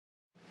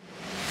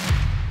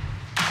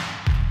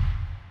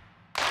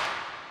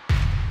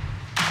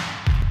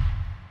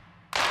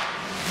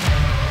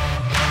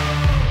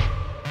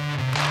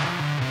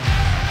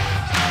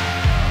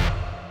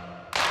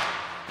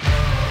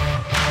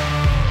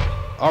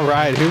All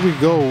right, here we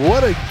go.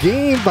 What a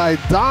game by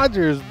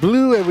Dodgers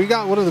Blue, and we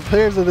got one of the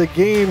players of the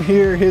game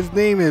here. His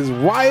name is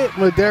Wyatt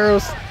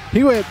Medeiros.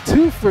 He went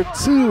 2 for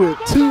 2 with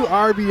 2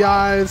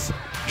 RBIs,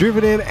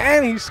 driven in,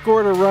 and he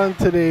scored a run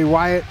today.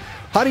 Wyatt,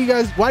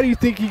 why do you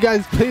think you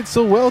guys played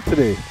so well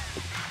today?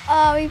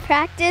 We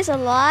practiced a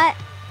lot,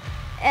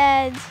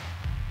 and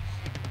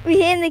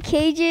we hit in the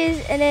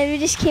cages, and then we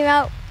just came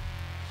out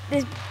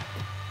this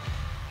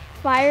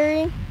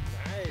firing.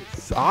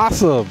 Nice,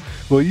 awesome.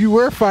 Well, you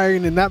were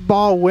firing, and that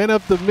ball went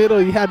up the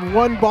middle. You had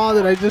one ball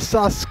that I just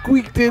saw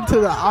squeaked into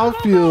the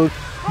outfield.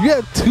 You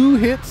had 2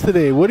 hits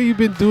today. What have you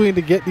been doing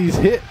to get these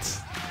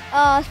hits?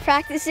 I was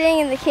practicing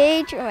in the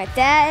cage with my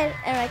dad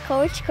and my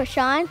coach, Coach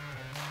Sean.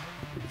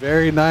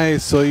 Very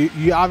nice. So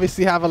you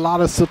obviously have a lot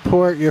of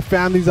support. Your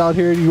family's out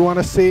here. Do you want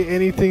to say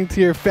anything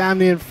to your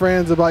family and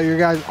friends about your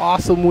guys'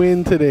 awesome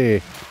win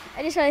today?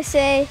 I just want to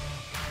say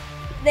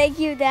thank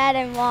you, Dad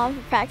and Mom,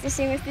 for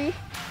practicing with me.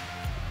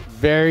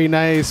 Very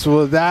nice.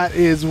 Well, that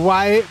is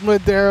Wyatt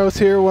Medeiros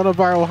here, one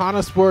of our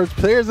Ohana Sports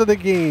players of the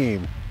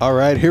game. All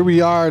right, here we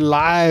are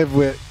live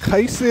with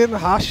Kaisen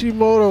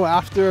Hashimoto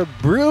after a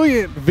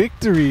brilliant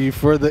victory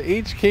for the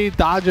HK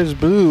Dodgers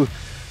Blue.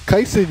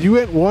 Kaisen, you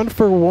went 1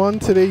 for 1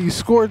 today. You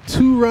scored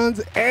 2 runs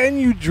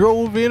and you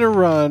drove in a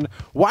run.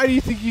 Why do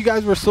you think you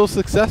guys were so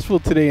successful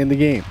today in the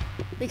game?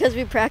 Because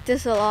we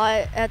practiced a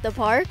lot at the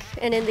park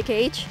and in the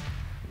cage.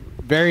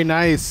 Very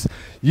nice.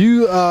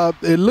 You,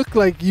 it looked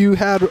like you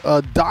had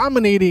a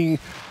dominating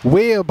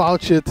way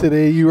about you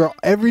today. You were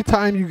every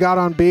time you got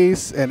on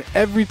base and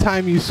every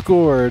time you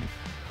scored.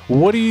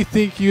 What do you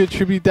think you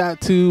attribute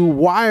that to?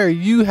 Why are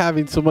you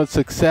having so much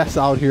success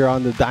out here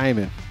on the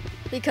diamond?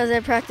 Because I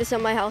practice at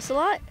my house a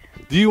lot.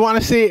 Do you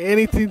want to say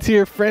anything to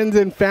your friends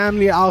and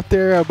family out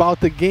there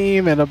about the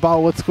game and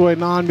about what's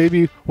going on,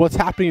 maybe what's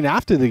happening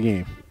after the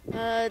game?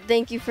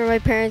 Thank you for my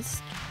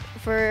parents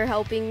for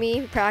helping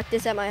me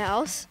practice at my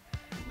house.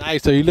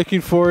 Nice. Are you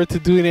looking forward to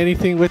doing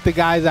anything with the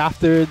guys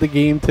after the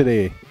game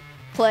today?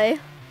 Play.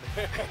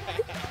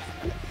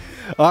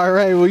 All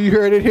right, well, you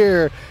heard it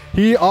here.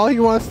 All he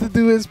wants to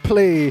do is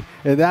play,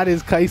 and that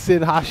is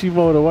Kaisen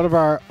Hashimoto, one of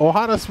our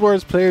Ohana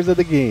Sports players of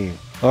the game.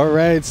 All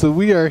right, so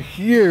we are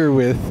here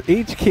with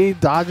HK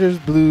Dodgers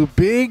Blue,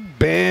 Big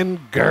Ben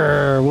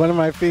Gurr, one of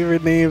my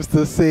favorite names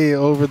to say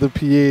over the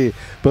PA.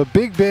 But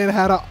Big Ben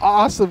had an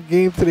awesome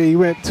game today. He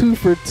went 2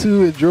 for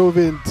 2 and drove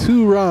in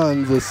 2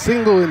 runs, a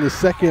single in the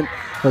second,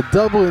 a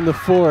double in the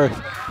fourth.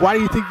 Why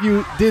do you think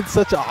you did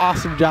such an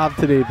awesome job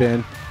today,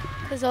 Ben?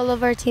 Because all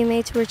of our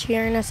teammates were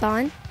cheering us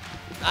on.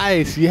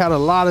 Nice. You had a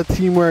lot of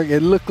teamwork. It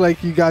looked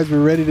like you guys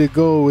were ready to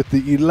go with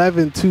the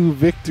 11-2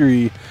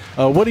 victory.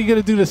 What are you going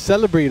to do to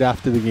celebrate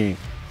after the game?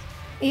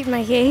 Eat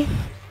my cake.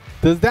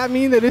 Does that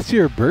mean that it's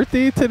your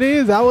birthday today?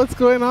 Is that what's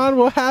going on?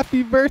 Well,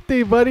 happy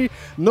birthday, buddy.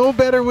 No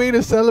better way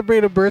to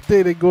celebrate a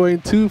birthday than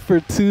going 2 for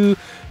 2.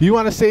 You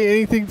want to say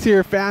anything to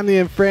your family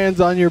and friends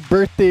on your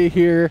birthday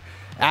here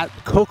at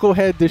Cocoa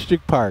Head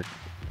District Park?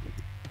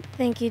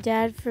 Thank you,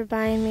 Dad, for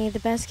buying me the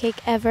best cake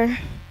ever.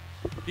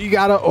 He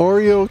got an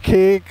Oreo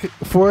cake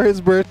for his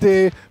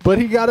birthday, but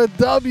he got a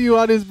W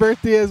on his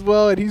birthday as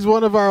well, and he's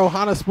one of our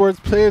Ohana Sports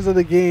players of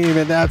the game,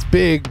 and that's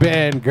Big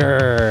Ben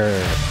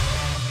Gurr.